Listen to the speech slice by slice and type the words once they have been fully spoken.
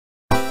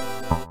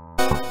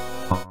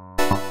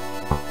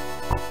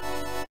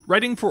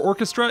Writing for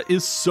orchestra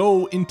is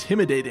so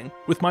intimidating.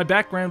 With my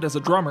background as a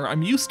drummer,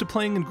 I'm used to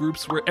playing in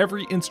groups where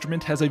every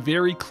instrument has a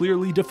very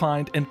clearly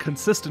defined and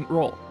consistent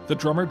role. The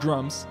drummer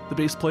drums, the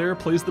bass player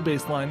plays the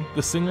bass line,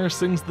 the singer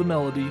sings the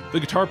melody,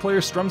 the guitar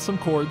player strums some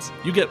chords,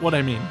 you get what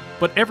I mean.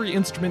 But every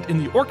instrument in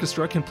the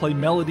orchestra can play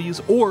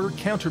melodies or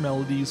counter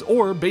melodies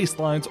or bass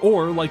lines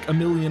or like a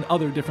million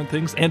other different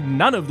things, and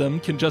none of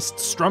them can just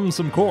strum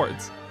some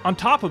chords. On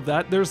top of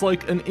that, there's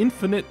like an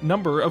infinite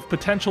number of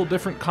potential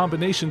different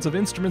combinations of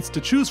instruments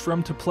to choose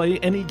from to play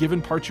any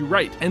given part you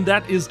write, and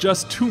that is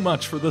just too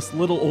much for this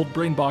little old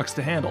brain box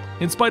to handle.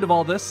 In spite of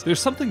all this, there's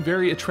something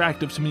very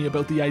attractive to me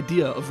about the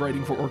idea of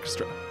writing for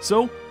orchestra.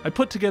 So, I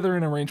put together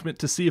an arrangement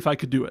to see if I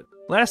could do it.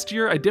 Last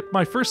year, I dipped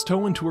my first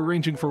toe into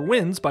arranging for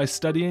winds by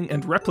studying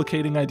and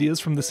replicating ideas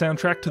from the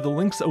soundtrack to the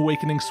Link's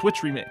Awakening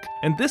Switch remake.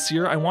 And this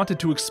year, I wanted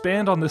to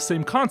expand on this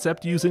same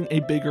concept using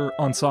a bigger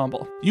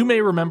ensemble. You may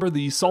remember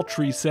the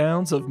sultry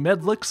sounds of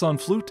medlicks on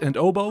flute and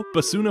oboe,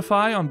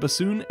 bassoonify on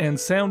bassoon, and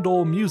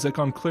soundole music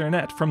on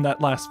clarinet from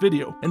that last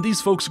video, and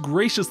these folks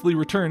graciously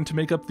returned to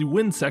make up the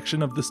wind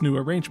section of this new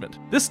arrangement.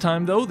 This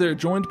time, though, they're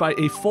joined by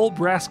a full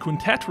brass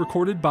quintet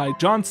recorded by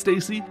John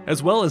Stacey,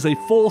 as well as a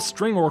full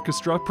string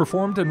orchestra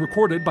performed and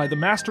recorded by the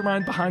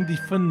mastermind behind the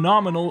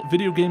phenomenal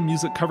video game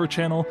music cover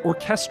channel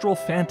Orchestral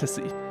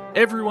Fantasy.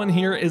 Everyone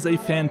here is a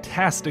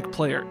fantastic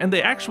player, and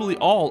they actually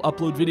all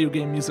upload video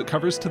game music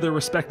covers to their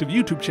respective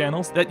YouTube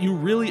channels that you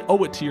really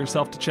owe it to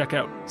yourself to check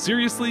out.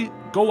 Seriously,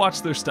 go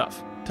watch their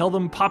stuff. Tell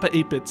them Papa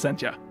 8-Bit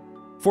sent ya.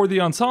 For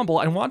the ensemble,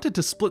 I wanted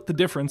to split the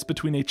difference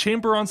between a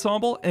chamber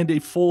ensemble and a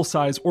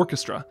full-size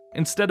orchestra.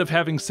 Instead of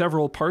having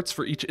several parts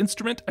for each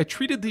instrument, I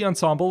treated the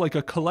ensemble like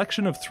a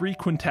collection of 3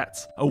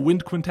 quintets: a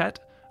wind quintet,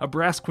 a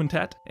brass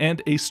quintet,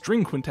 and a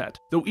string quintet,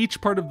 though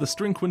each part of the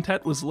string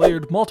quintet was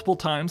layered multiple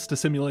times to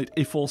simulate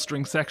a full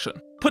string section.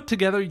 Put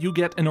together, you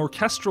get an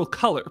orchestral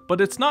color,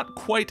 but it's not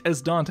quite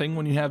as daunting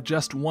when you have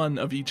just one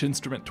of each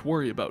instrument to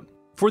worry about.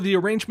 For the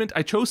arrangement,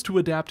 I chose to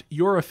adapt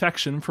Your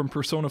Affection from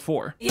Persona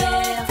 4.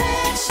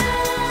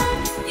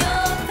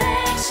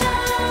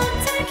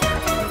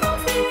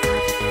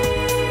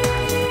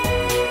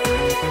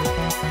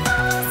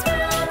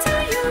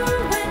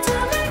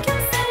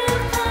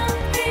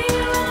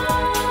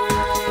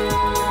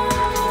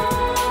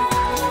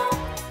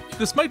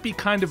 This might be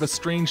kind of a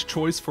strange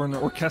choice for an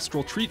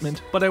orchestral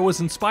treatment, but I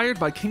was inspired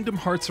by Kingdom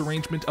Hearts'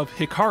 arrangement of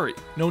Hikari,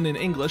 known in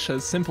English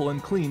as Simple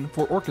and Clean,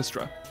 for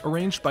orchestra,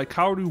 arranged by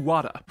Kaoru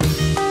Wada.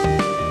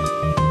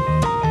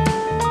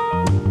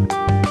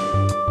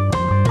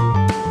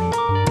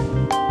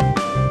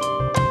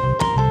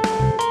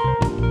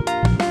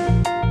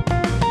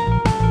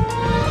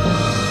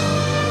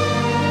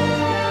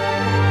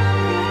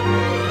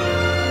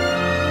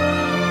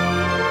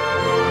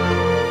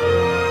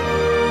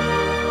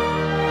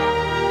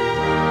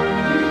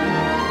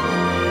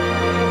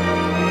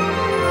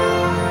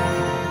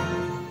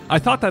 I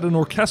thought that an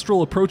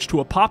orchestral approach to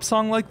a pop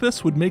song like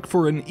this would make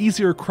for an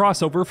easier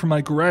crossover from my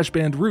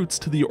GarageBand roots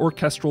to the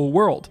orchestral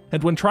world,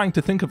 and when trying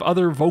to think of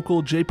other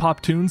vocal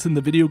J-pop tunes in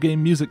the video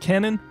game music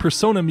canon,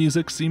 Persona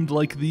music seemed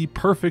like the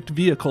perfect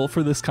vehicle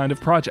for this kind of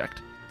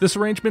project. This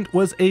arrangement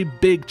was a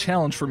big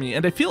challenge for me,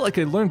 and I feel like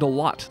I learned a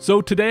lot. So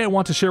today I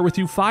want to share with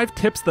you 5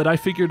 tips that I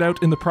figured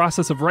out in the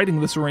process of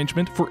writing this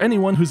arrangement for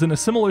anyone who's in a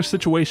similar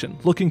situation,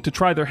 looking to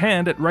try their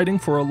hand at writing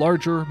for a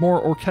larger, more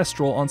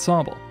orchestral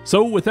ensemble.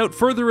 So without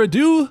further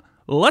ado,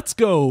 let's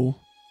go!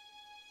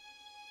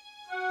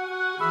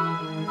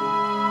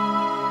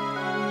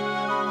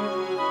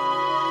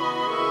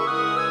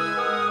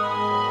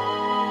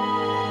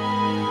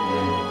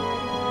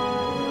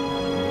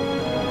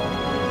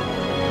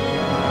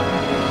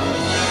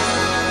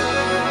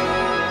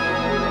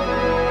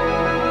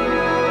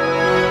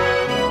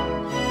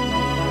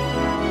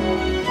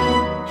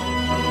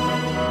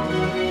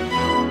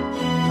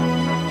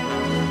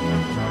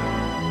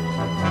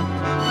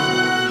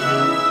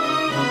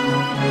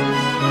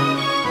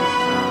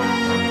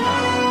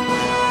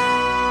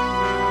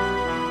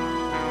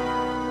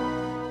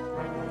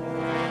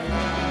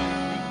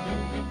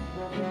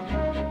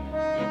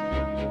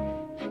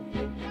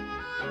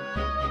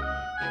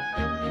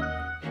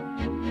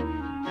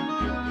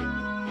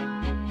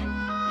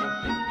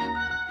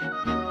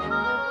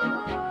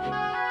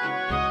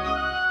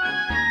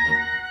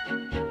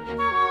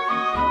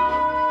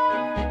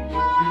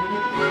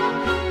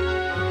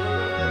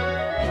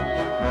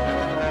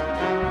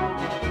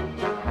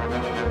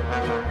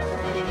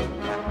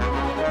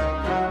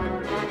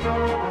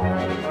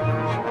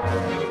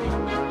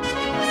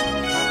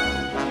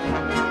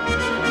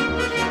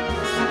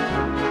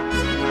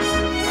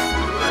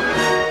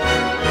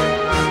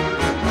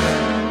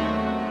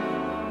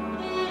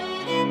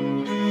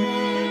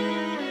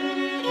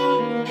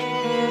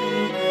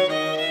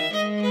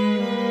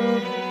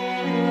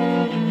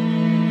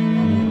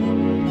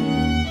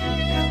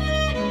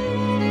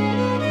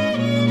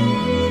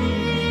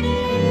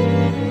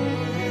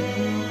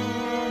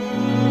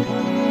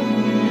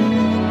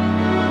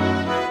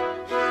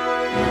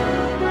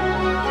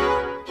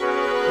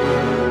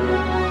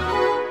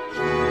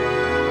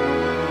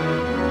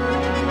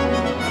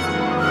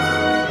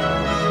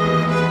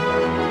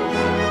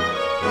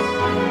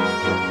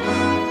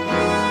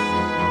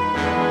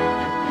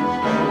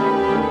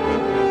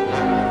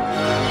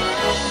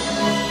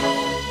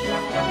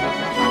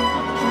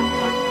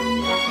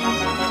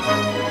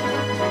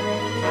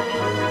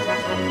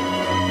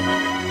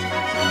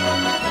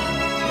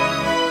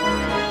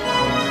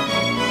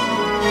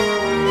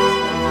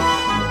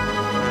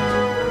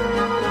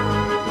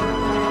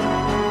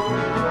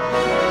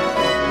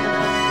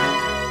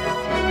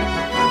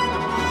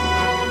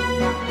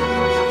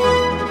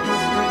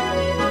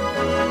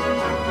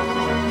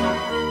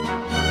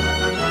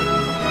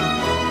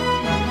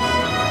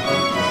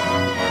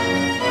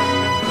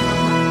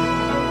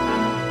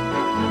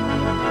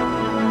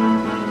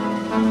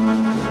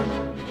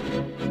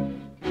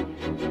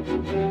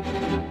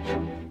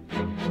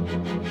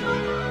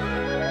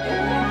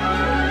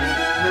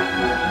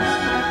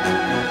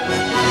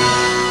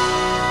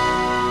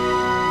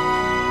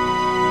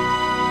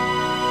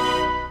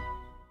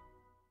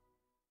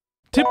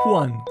 Tip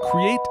 1.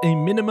 Create a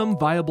minimum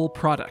viable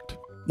product.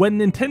 When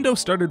Nintendo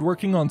started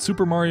working on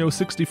Super Mario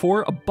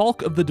 64, a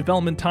bulk of the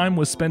development time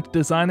was spent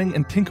designing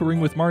and tinkering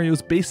with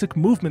Mario's basic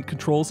movement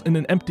controls in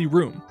an empty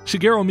room.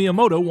 Shigeru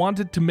Miyamoto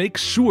wanted to make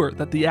sure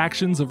that the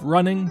actions of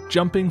running,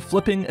 jumping,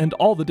 flipping, and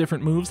all the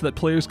different moves that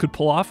players could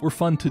pull off were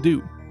fun to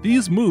do.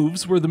 These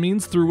moves were the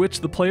means through which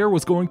the player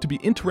was going to be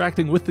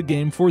interacting with the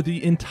game for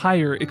the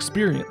entire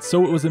experience,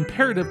 so it was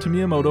imperative to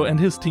Miyamoto and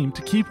his team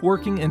to keep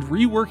working and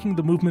reworking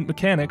the movement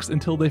mechanics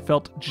until they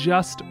felt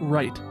just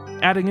right.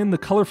 Adding in the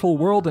colorful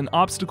world and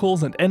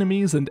obstacles and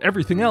enemies and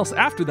everything else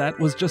after that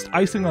was just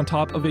icing on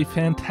top of a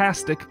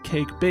fantastic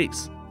cake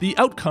base. The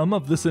outcome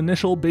of this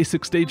initial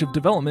basic stage of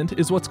development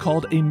is what's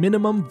called a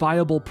minimum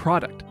viable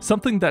product,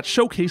 something that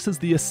showcases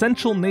the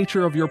essential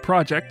nature of your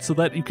project so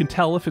that you can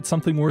tell if it's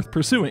something worth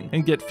pursuing,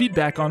 and get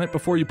feedback on it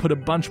before you put a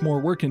bunch more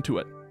work into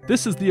it.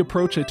 This is the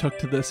approach I took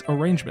to this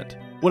arrangement.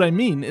 What I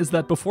mean is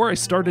that before I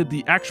started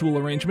the actual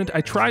arrangement,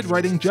 I tried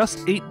writing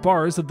just 8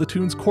 bars of the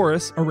tune's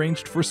chorus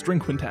arranged for string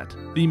quintet.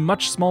 The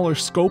much smaller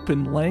scope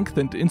and length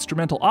and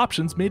instrumental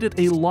options made it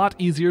a lot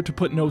easier to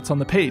put notes on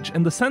the page,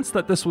 and the sense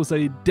that this was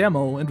a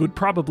demo and would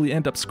probably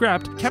end up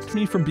scrapped kept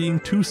me from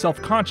being too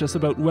self-conscious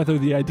about whether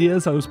the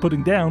ideas I was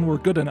putting down were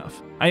good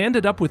enough. I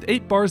ended up with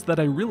 8 bars that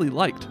I really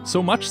liked,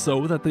 so much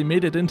so that they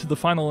made it into the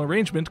final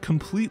arrangement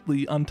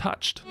completely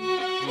untouched.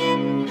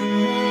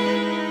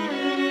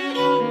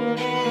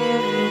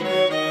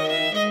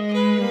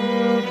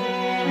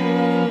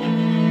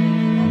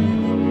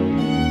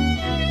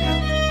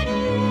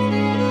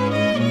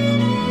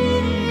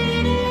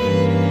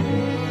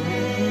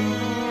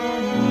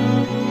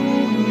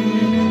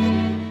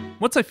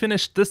 Once I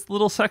finished this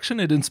little section,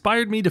 it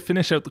inspired me to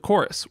finish out the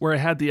chorus, where I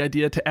had the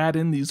idea to add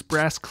in these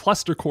brass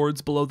cluster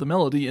chords below the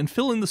melody and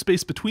fill in the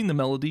space between the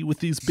melody with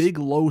these big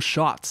low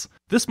shots.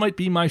 This might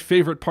be my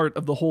favorite part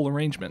of the whole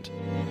arrangement.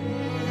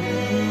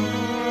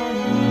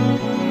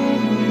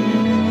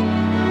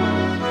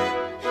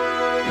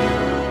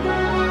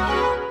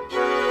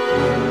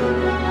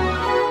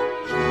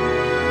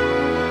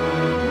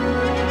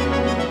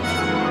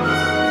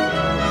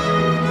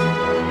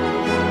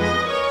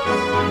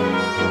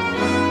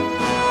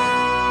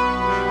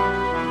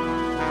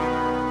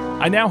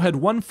 I now had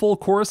one full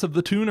chorus of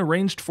the tune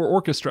arranged for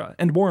orchestra,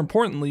 and more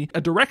importantly,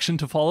 a direction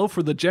to follow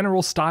for the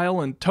general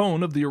style and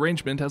tone of the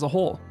arrangement as a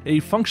whole. A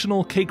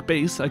functional cake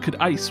base I could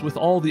ice with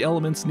all the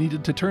elements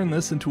needed to turn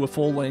this into a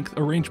full-length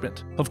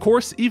arrangement. Of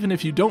course, even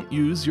if you don't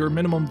use your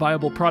minimum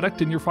viable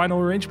product in your final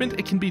arrangement,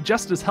 it can be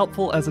just as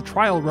helpful as a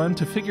trial run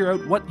to figure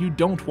out what you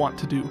don't want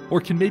to do, or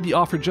can maybe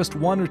offer just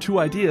 1 or 2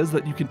 ideas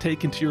that you can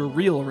take into your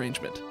real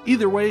arrangement.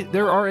 Either way,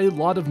 there are a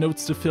lot of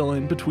notes to fill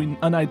in between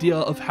an idea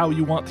of how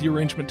you want the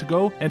arrangement to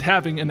go and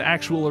having an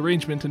actual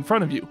arrangement in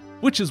front of you,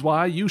 which is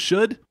why you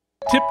should...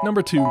 Tip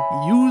number 2,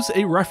 use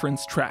a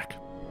reference track.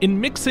 In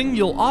mixing,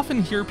 you'll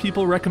often hear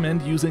people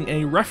recommend using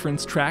a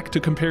reference track to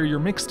compare your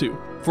mix to.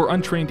 For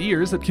untrained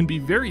ears, it can be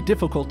very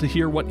difficult to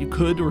hear what you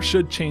could or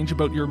should change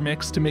about your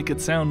mix to make it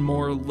sound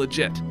more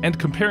legit, and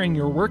comparing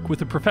your work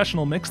with a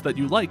professional mix that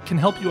you like can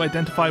help you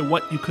identify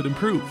what you could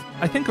improve.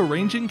 I think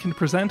arranging can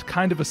present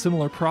kind of a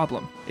similar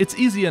problem. It's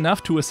easy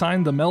enough to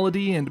assign the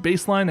melody and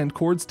bass line and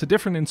chords to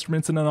different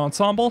instruments in an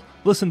ensemble,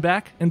 listen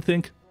back, and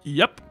think,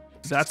 yep,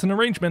 that's an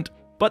arrangement.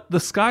 But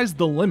the sky's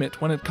the limit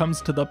when it comes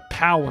to the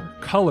power,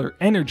 color,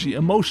 energy,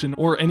 emotion,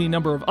 or any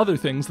number of other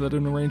things that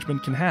an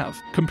arrangement can have.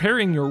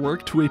 Comparing your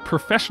work to a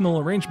professional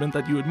arrangement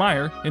that you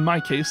admire, in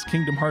my case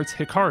Kingdom Hearts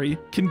Hikari,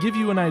 can give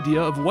you an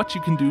idea of what you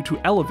can do to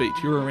elevate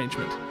your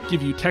arrangement,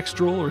 give you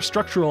textural or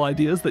structural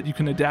ideas that you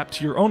can adapt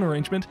to your own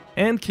arrangement,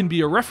 and can be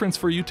a reference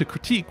for you to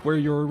critique where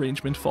your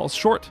arrangement falls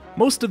short.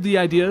 Most of the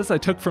ideas I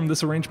took from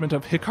this arrangement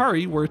of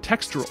Hikari were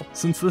textural,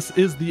 since this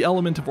is the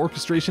element of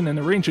orchestration and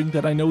arranging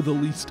that I know the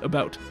least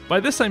about. By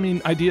this I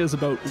mean ideas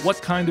about what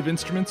kind of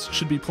instruments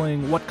should be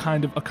playing what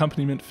kind of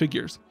accompaniment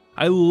figures.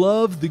 I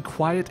love the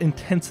quiet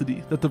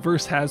intensity that the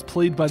verse has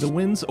played by the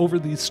winds over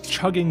these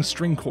chugging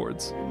string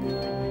chords.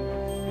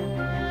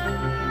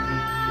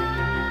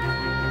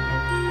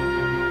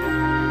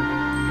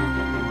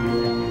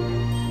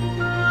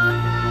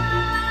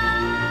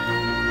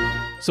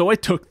 So I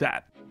took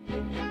that.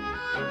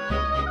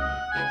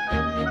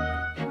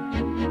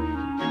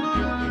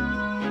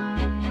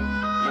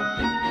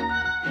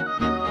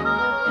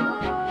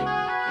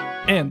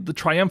 And the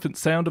triumphant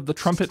sound of the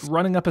trumpet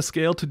running up a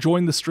scale to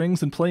join the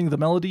strings and playing the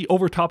melody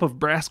over top of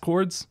brass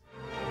chords.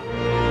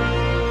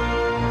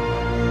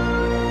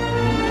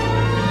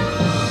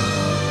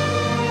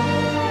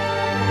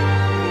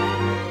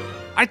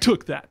 I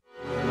took that.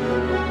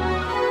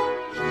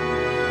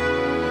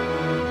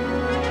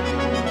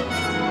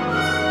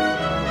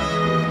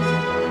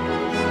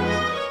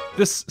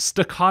 This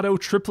staccato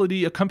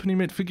triplety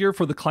accompaniment figure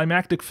for the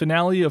climactic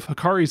finale of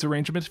Hikari's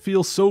arrangement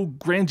feels so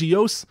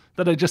grandiose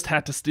that I just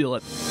had to steal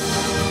it.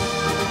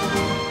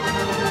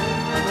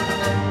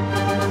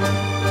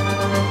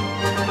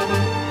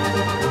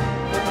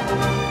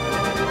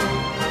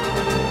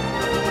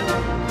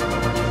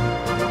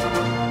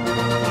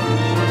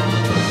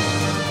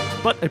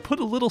 but I put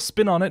a little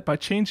spin on it by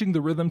changing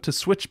the rhythm to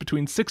switch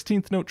between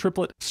 16th note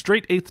triplet,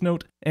 straight 8th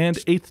note, and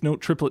 8th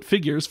note triplet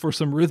figures for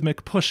some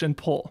rhythmic push and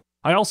pull.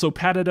 I also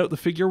padded out the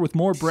figure with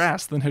more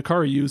brass than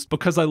Hikari used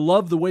because I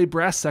love the way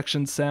brass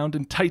sections sound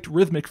in tight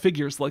rhythmic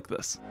figures like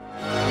this.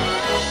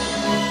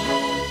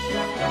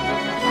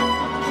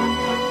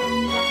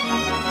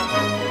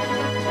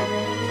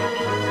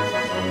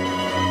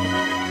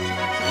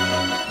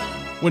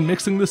 When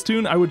mixing this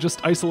tune, I would just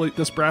isolate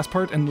this brass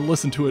part and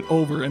listen to it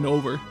over and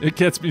over. It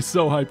gets me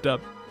so hyped up.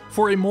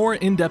 For a more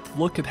in-depth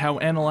look at how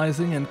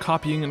analyzing and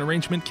copying an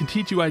arrangement can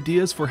teach you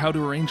ideas for how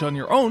to arrange on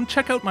your own,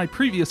 check out my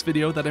previous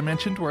video that I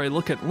mentioned where I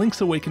look at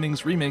Link's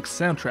Awakening's Remake's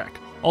soundtrack.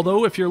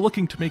 Although if you're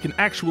looking to make an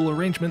actual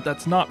arrangement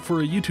that's not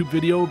for a YouTube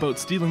video about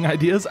stealing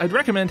ideas, I'd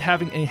recommend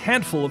having a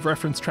handful of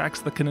reference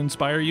tracks that can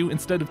inspire you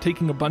instead of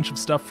taking a bunch of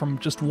stuff from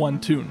just one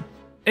tune.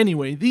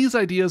 Anyway, these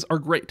ideas are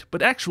great,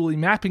 but actually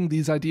mapping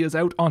these ideas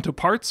out onto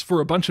parts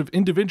for a bunch of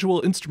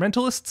individual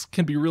instrumentalists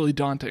can be really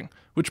daunting.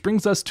 Which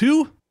brings us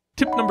to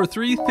tip number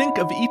 3, think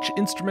of each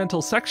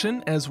instrumental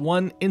section as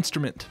one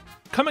instrument.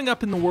 Coming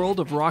up in the world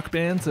of rock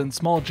bands and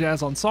small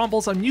jazz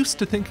ensembles, I'm used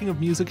to thinking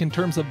of music in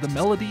terms of the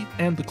melody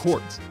and the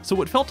chords,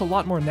 so it felt a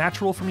lot more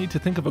natural for me to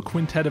think of a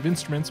quintet of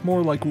instruments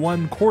more like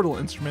one chordal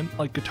instrument,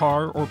 like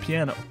guitar or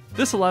piano.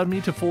 This allowed me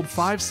to fold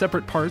 5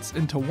 separate parts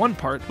into one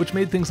part, which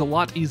made things a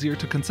lot easier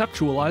to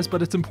conceptualize,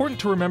 but it's important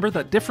to remember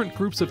that different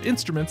groups of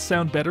instruments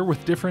sound better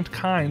with different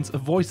kinds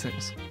of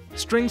voicings.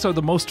 Strings are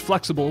the most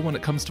flexible when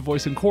it comes to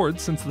voicing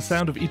chords since the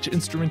sound of each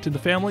instrument in the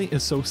family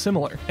is so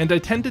similar, and I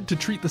tended to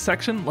treat the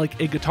section like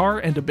a guitar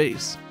and a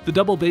bass. The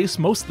double bass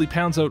mostly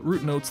pounds out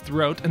root notes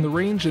throughout, and the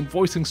range and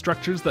voicing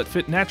structures that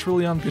fit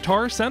naturally on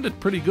guitar sounded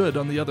pretty good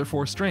on the other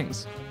 4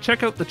 strings.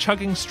 Check out the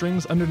chugging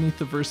strings underneath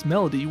the verse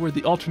melody where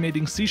the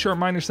alternating C-sharp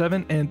minor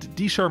 7 and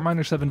D-sharp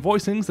minor 7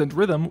 voicings and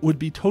rhythm would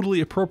be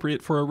totally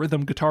appropriate for a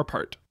rhythm guitar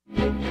part.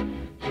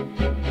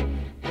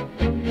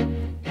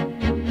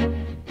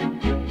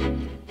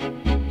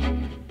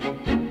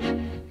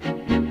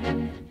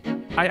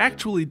 I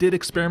actually did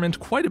experiment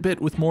quite a bit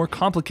with more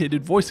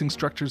complicated voicing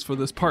structures for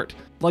this part,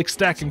 like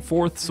stacking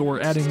fourths or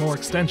adding more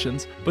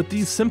extensions, but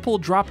these simple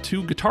drop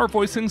 2 guitar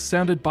voicings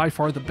sounded by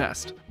far the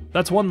best.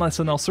 That's one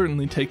lesson I'll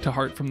certainly take to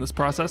heart from this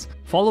process: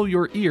 follow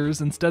your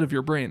ears instead of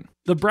your brain.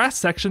 The brass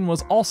section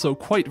was also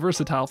quite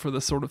versatile for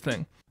this sort of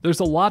thing. There's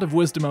a lot of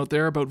wisdom out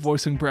there about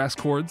voicing brass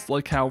chords,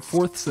 like how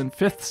fourths and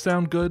fifths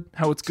sound good,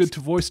 how it's good to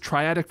voice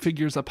triadic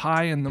figures up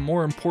high and the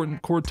more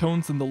important chord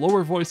tones in the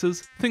lower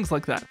voices, things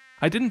like that.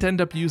 I didn't end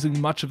up using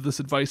much of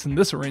this advice in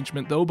this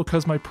arrangement though,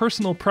 because my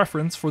personal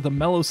preference for the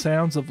mellow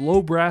sounds of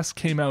low brass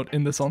came out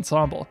in this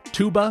ensemble: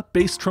 tuba,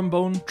 bass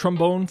trombone,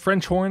 trombone,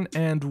 French horn,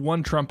 and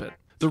 1 trumpet.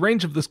 The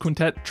range of this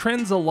quintet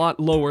trends a lot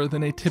lower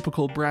than a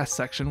typical brass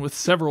section with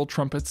several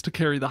trumpets to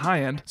carry the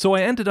high end, so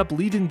I ended up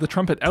leaving the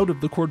trumpet out of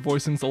the chord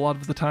voicings a lot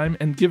of the time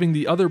and giving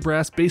the other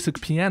brass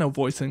basic piano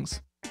voicings.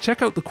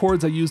 Check out the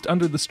chords I used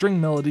under the string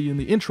melody in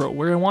the intro,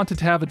 where I wanted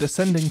to have a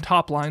descending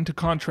top line to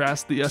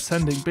contrast the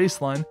ascending bass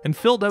line, and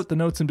filled out the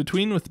notes in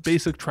between with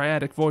basic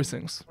triadic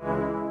voicings.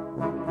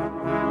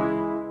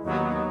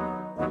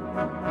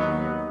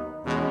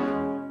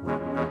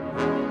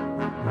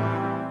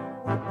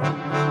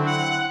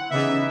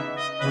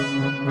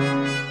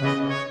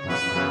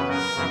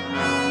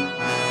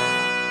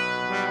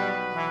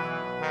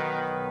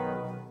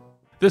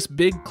 This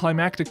big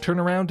climactic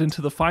turnaround into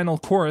the final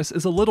chorus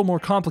is a little more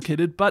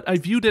complicated, but I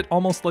viewed it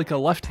almost like a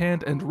left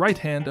hand and right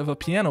hand of a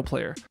piano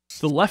player.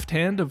 The left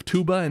hand of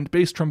tuba and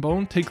bass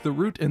trombone take the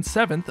root and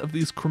 7th of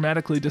these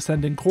chromatically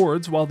descending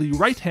chords, while the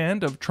right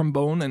hand of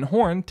trombone and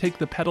horn take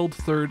the pedaled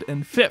 3rd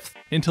and 5th,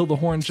 until the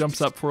horn jumps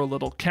up for a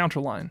little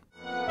counterline.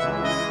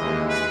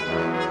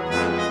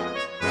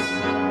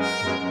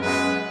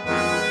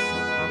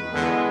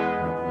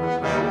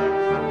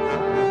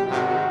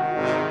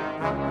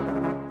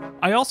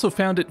 I also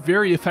found it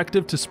very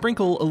effective to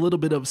sprinkle a little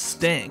bit of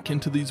stank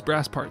into these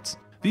brass parts.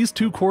 These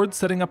 2 chords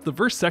setting up the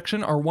verse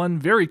section are one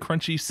very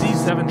crunchy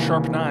C7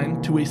 sharp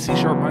 9 to a C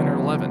sharp minor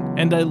 11,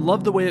 and I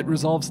love the way it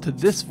resolves to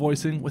this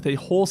voicing with a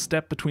whole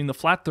step between the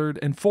flat 3rd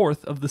and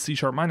 4th of the C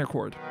sharp minor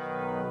chord.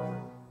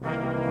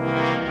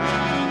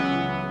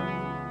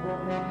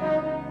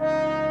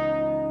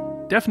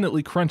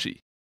 Definitely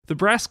crunchy. The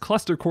brass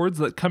cluster chords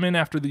that come in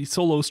after the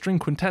solo string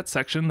quintet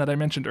section that I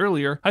mentioned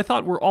earlier, I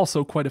thought were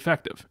also quite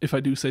effective, if I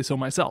do say so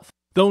myself.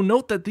 Though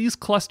note that these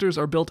clusters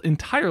are built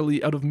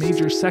entirely out of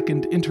major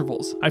second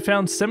intervals. I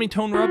found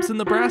semitone rubs in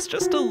the brass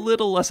just a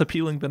little less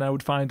appealing than I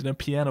would find in a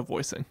piano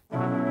voicing.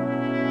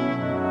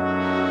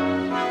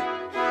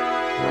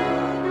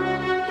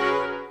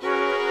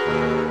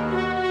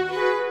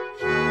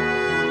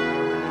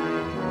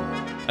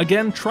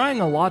 Again,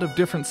 trying a lot of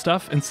different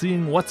stuff and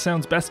seeing what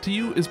sounds best to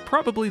you is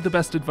probably the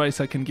best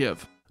advice I can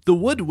give. The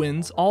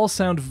woodwinds all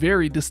sound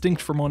very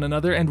distinct from one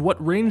another, and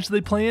what range they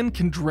play in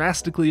can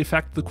drastically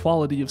affect the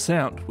quality of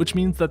sound, which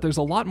means that there's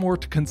a lot more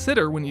to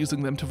consider when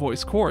using them to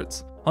voice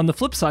chords. On the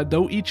flip side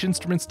though, each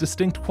instrument's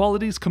distinct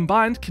qualities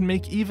combined can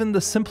make even the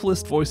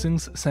simplest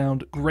voicings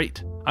sound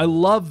great. I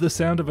love the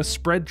sound of a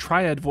spread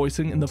triad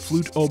voicing in the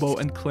flute, oboe,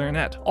 and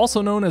clarinet,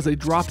 also known as a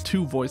drop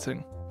 2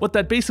 voicing. What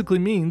that basically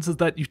means is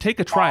that you take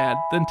a triad,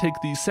 then take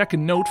the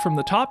second note from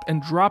the top and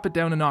drop it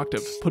down an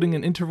octave, putting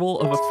an interval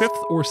of a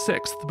fifth or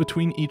sixth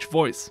between each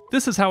voice.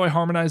 This is how I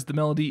harmonized the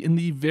melody in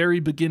the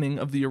very beginning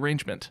of the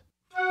arrangement.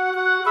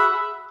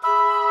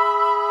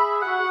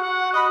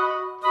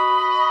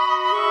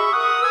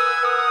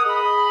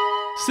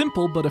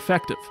 Simple but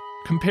effective.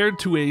 Compared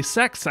to a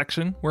sax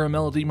section, where a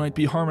melody might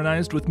be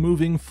harmonized with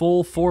moving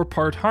full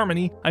 4-part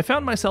harmony, I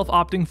found myself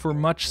opting for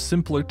much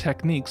simpler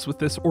techniques with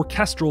this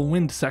orchestral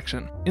wind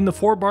section. In the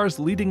 4 bars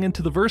leading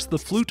into the verse, the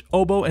flute,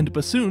 oboe, and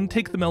bassoon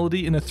take the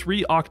melody in a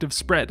 3-octave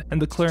spread, and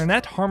the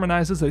clarinet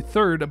harmonizes a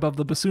third above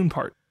the bassoon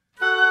part.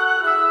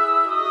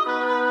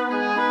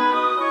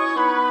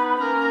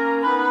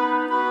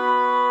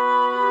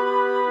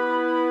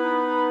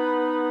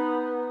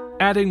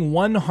 Adding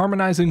one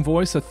harmonizing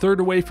voice a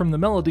third away from the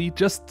melody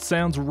just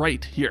sounds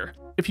right here.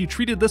 If you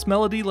treated this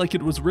melody like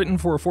it was written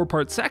for a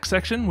 4-part sax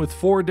section with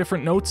 4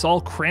 different notes all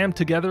crammed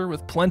together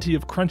with plenty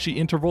of crunchy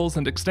intervals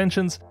and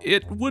extensions,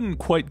 it wouldn't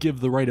quite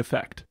give the right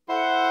effect.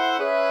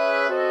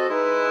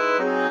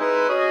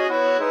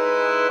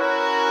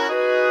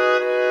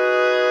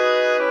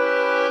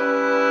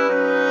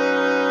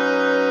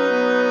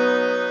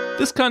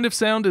 This kind of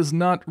sound is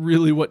not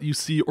really what you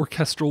see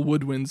orchestral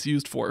woodwinds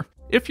used for.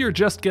 If you're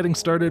just getting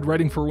started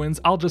writing for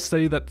winds, I'll just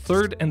say that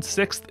 3rd and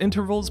 6th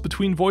intervals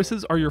between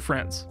voices are your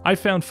friends. I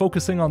found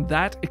focusing on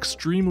that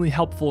extremely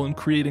helpful in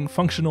creating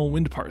functional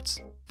wind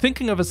parts.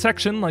 Thinking of a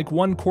section like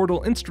one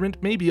chordal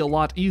instrument may be a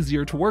lot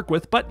easier to work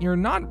with, but you're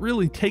not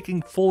really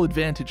taking full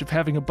advantage of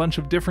having a bunch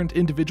of different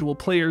individual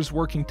players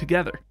working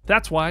together.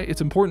 That's why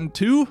it's important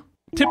to...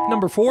 Tip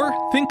number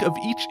 4, think of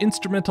each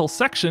instrumental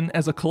section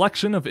as a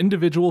collection of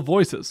individual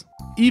voices.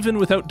 Even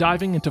without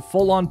diving into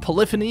full-on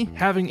polyphony,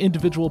 having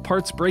individual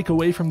parts break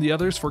away from the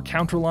others for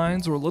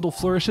counterlines or little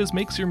flourishes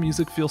makes your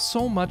music feel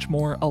so much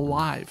more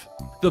alive.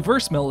 The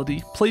verse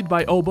melody, played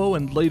by oboe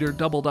and later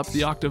doubled up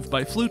the octave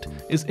by flute,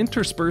 is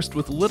interspersed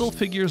with little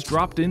figures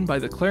dropped in by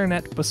the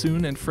clarinet,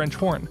 bassoon, and French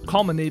horn,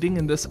 culminating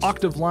in this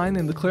octave line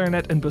in the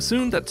clarinet and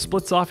bassoon that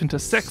splits off into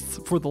sixths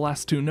for the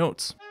last 2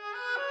 notes.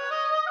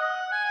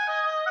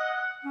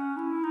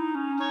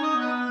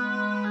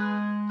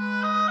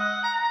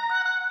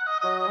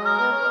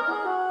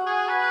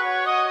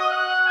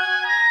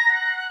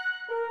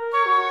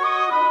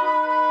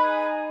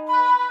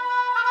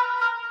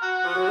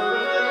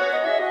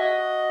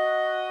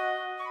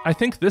 I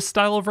think this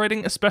style of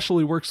writing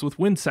especially works with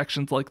wind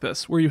sections like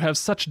this, where you have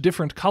such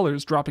different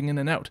colors dropping in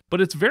and out,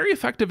 but it's very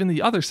effective in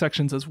the other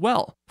sections as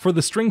well. For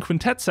the string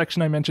quintet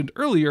section I mentioned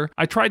earlier,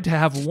 I tried to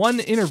have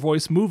one inner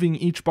voice moving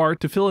each bar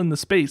to fill in the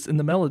space in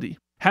the melody.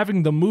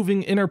 Having the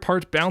moving inner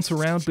part bounce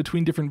around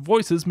between different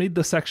voices made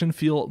the section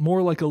feel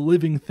more like a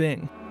living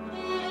thing.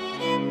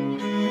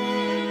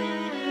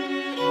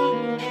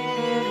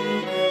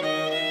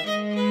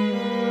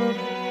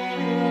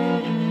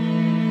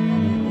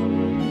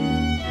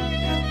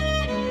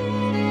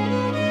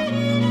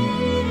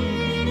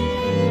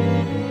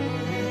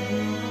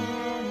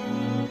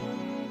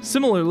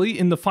 Similarly,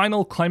 in the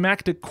final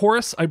climactic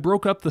chorus, I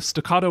broke up the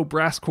staccato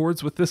brass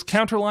chords with this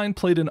counterline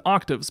played in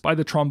octaves by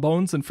the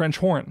trombones and French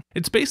horn.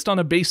 It's based on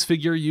a bass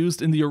figure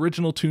used in the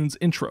original tune's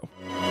intro.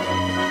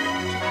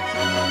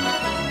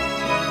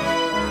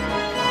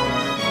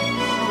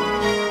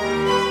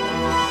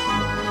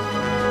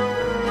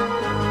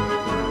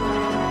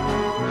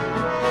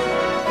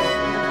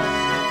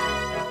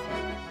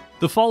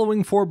 The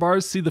following 4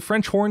 bars see the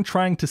French horn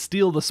trying to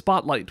steal the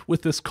spotlight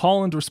with this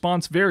call and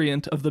response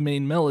variant of the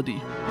main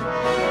melody.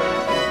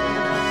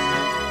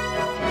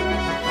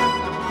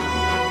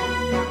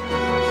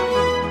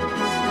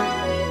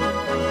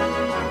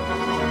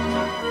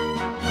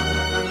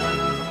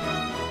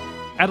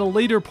 At a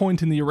later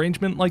point in the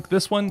arrangement like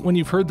this one, when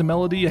you've heard the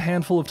melody a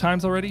handful of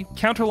times already,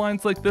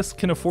 counterlines like this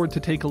can afford to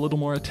take a little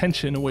more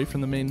attention away from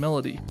the main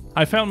melody.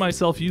 I found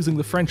myself using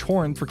the French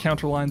horn for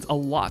counterlines a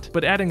lot,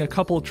 but adding a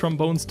couple of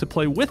trombones to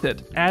play with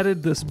it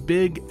added this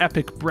big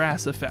epic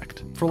brass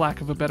effect, for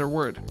lack of a better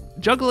word.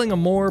 Juggling a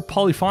more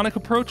polyphonic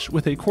approach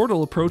with a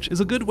chordal approach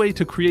is a good way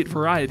to create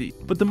variety,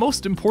 but the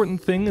most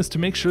important thing is to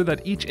make sure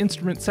that each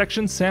instrument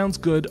section sounds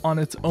good on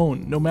its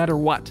own, no matter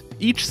what.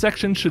 Each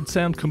section should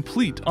sound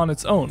complete on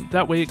its own,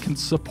 that way it can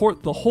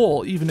support the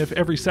whole even if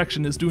every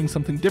section is doing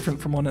something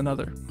different from one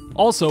another.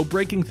 Also,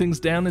 breaking things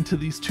down into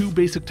these 2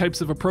 basic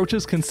types of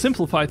approaches can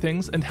simplify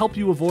things and help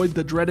you avoid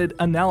the dreaded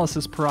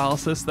analysis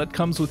paralysis that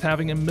comes with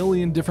having a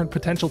million different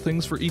potential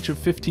things for each of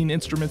 15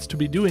 instruments to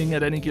be doing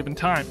at any given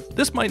time.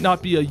 This might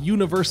not be a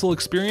universal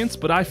experience,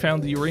 but I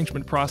found the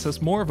arrangement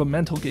process more of a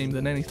mental game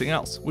than anything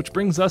else, which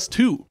brings us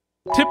to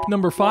tip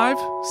number 5,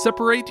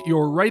 separate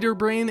your writer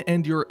brain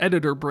and your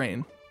editor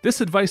brain. This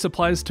advice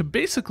applies to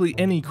basically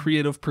any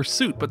creative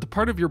pursuit, but the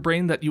part of your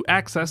brain that you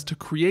access to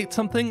create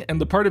something and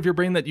the part of your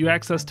brain that you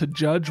access to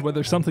judge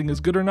whether something is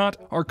good or not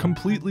are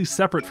completely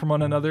separate from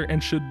one another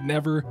and should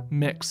never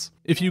mix.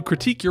 If you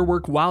critique your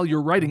work while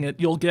you're writing it,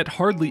 you'll get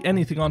hardly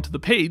anything onto the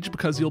page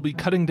because you'll be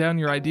cutting down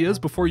your ideas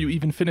before you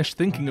even finish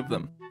thinking of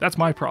them. That's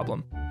my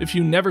problem. If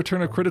you never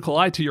turn a critical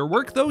eye to your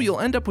work, though, you'll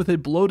end up with a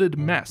bloated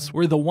mess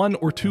where the 1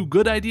 or 2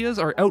 good ideas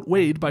are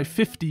outweighed by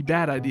 50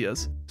 bad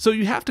ideas. So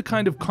you have to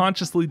kind of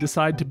consciously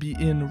decide to be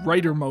in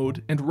writer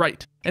mode and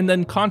write, and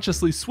then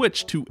consciously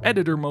switch to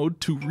editor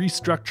mode to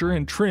restructure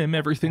and trim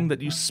everything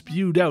that you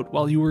spewed out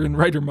while you were in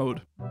writer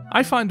mode.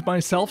 I find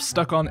myself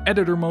stuck on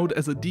editor mode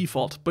as a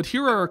default, but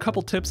here are a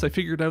couple tips I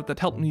figured out that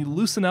helped me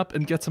loosen up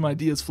and get some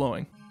ideas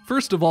flowing.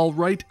 First of all,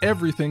 write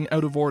everything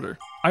out of order.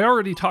 I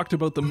already talked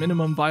about the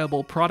minimum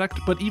viable product,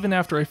 but even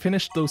after I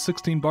finished those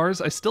 16 bars,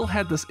 I still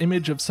had this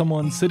image of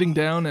someone sitting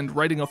down and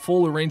writing a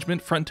full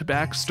arrangement front to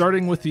back,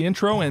 starting with the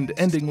intro and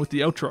ending with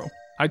the outro.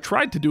 I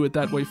tried to do it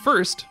that way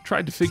first,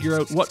 tried to figure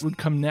out what would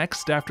come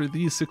next after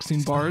these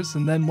 16 bars,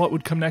 and then what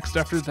would come next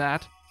after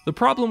that. The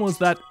problem was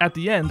that, at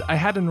the end, I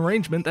had an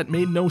arrangement that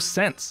made no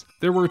sense.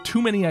 There were too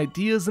many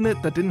ideas in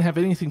it that didn't have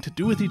anything to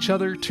do with each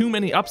other, too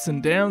many ups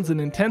and downs and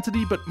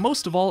intensity, but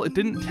most of all, it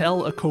didn't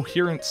tell a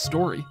coherent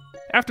story.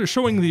 After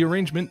showing the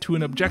arrangement to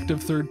an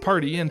objective third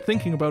party and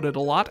thinking about it a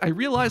lot, I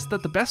realized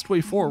that the best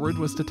way forward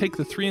was to take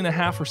the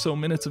 3.5 or so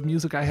minutes of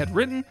music I had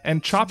written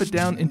and chop it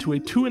down into a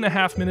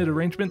 2.5 minute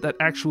arrangement that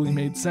actually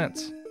made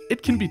sense.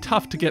 It can be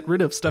tough to get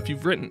rid of stuff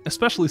you've written,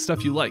 especially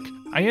stuff you like.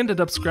 I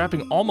ended up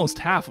scrapping almost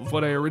half of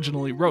what I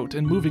originally wrote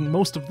and moving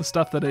most of the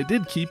stuff that I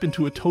did keep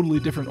into a totally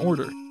different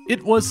order.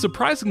 It was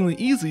surprisingly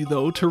easy,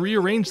 though, to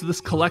rearrange this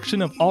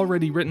collection of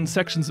already written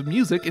sections of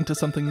music into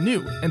something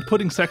new, and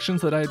putting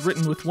sections that I had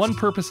written with one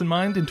purpose in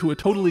mind into a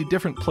totally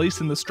different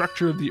place in the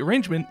structure of the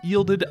arrangement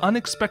yielded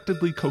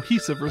unexpectedly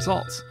cohesive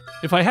results.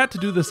 If I had to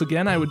do this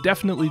again, I would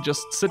definitely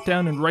just sit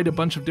down and write a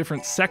bunch of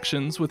different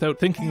sections without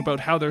thinking about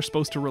how they're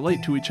supposed to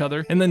relate to each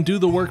other, and then do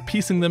the work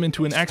piecing them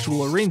into an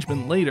actual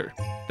arrangement later.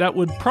 That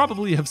would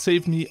probably have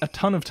saved me a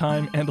ton of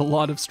time and a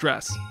lot of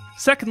stress.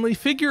 Secondly,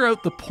 figure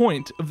out the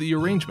point of the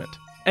arrangement.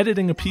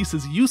 Editing a piece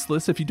is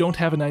useless if you don't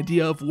have an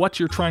idea of what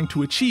you're trying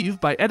to achieve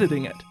by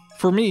editing it.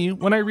 For me,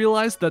 when I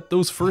realized that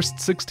those first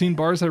 16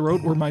 bars I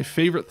wrote were my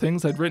favorite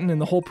things I'd written in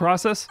the whole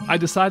process, I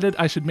decided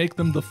I should make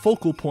them the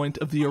focal point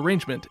of the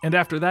arrangement, and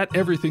after that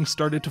everything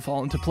started to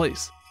fall into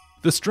place.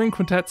 The string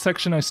quintet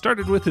section I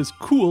started with is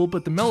cool,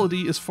 but the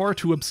melody is far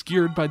too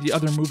obscured by the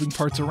other moving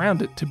parts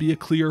around it to be a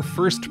clear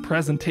first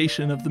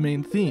presentation of the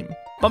main theme.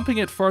 Bumping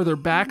it farther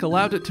back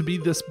allowed it to be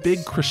this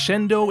big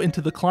crescendo into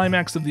the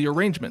climax of the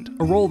arrangement,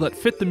 a role that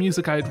fit the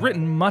music I had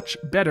written much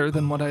better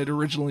than what I had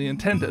originally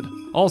intended.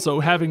 Also,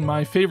 having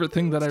my favorite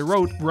thing that I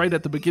wrote right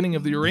at the beginning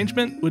of the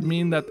arrangement would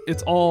mean that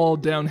it's all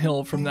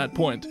downhill from that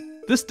point.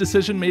 This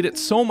decision made it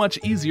so much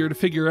easier to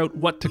figure out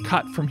what to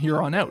cut from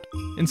here on out.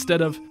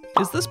 Instead of,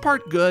 is this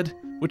part good?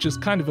 Which is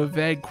kind of a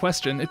vague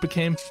question, it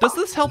became, does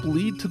this help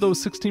lead to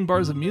those 16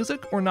 bars of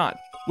music or not?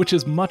 Which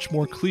is much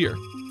more clear.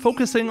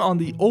 Focusing on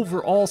the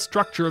overall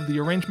structure of the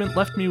arrangement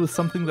left me with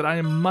something that I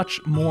am much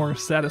more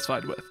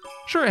satisfied with.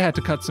 Sure, I had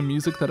to cut some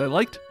music that I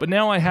liked, but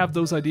now I have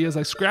those ideas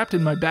I scrapped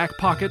in my back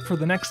pocket for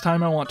the next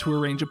time I want to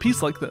arrange a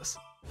piece like this.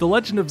 The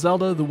Legend of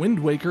Zelda: The Wind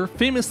Waker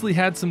famously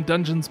had some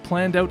dungeons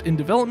planned out in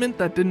development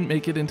that didn't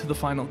make it into the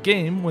final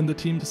game when the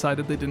team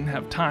decided they didn't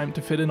have time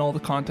to fit in all the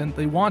content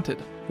they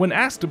wanted. When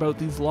asked about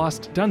these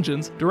lost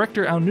dungeons,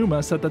 director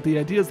Aonuma said that the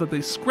ideas that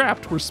they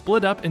scrapped were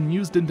split up and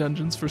used in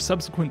dungeons for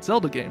subsequent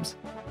Zelda games.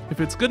 If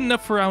it's good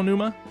enough for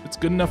Aonuma, it's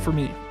good enough for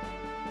me.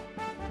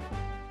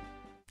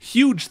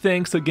 Huge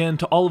thanks again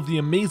to all of the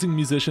amazing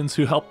musicians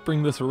who helped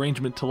bring this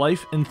arrangement to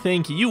life, and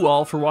thank you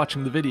all for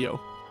watching the video.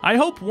 I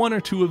hope 1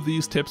 or 2 of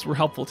these tips were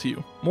helpful to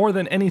you. More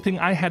than anything,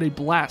 I had a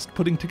blast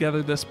putting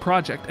together this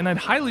project, and I'd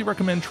highly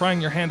recommend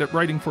trying your hand at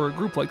writing for a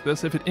group like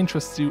this if it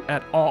interests you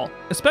at all,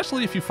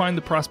 especially if you find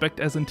the prospect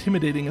as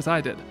intimidating as I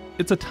did.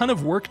 It's a ton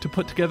of work to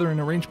put together an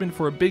arrangement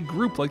for a big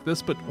group like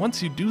this, but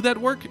once you do that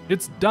work,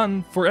 it's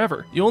done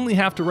forever. You only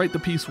have to write the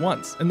piece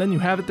once, and then you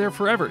have it there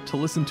forever to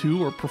listen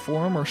to or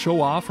perform or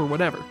show off or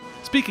whatever.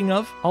 Speaking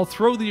of, I'll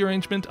throw the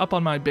arrangement up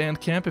on my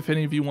Bandcamp if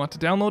any of you want to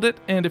download it,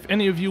 and if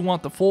any of you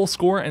want the full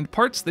score and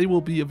parts, they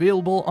will be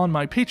available on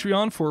my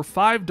Patreon for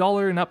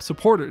 $5 and up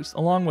supporters,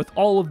 along with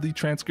all of the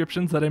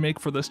transcriptions that I make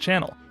for this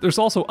channel. There's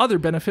also other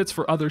benefits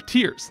for other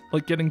tiers,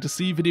 like getting to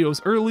see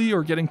videos early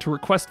or getting to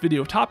request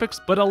video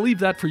topics, but I'll leave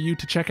that for you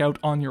to check out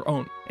on your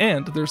own.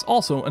 And there's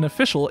also an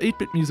official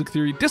 8-Bit Music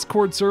Theory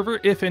Discord server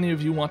if any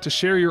of you want to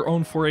share your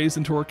own forays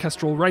into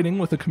orchestral writing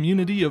with a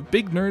community of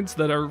big nerds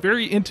that are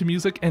very into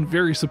music and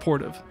very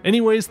supportive.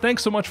 Anyways,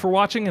 thanks so much for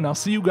watching, and I'll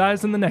see you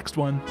guys in the next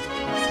one.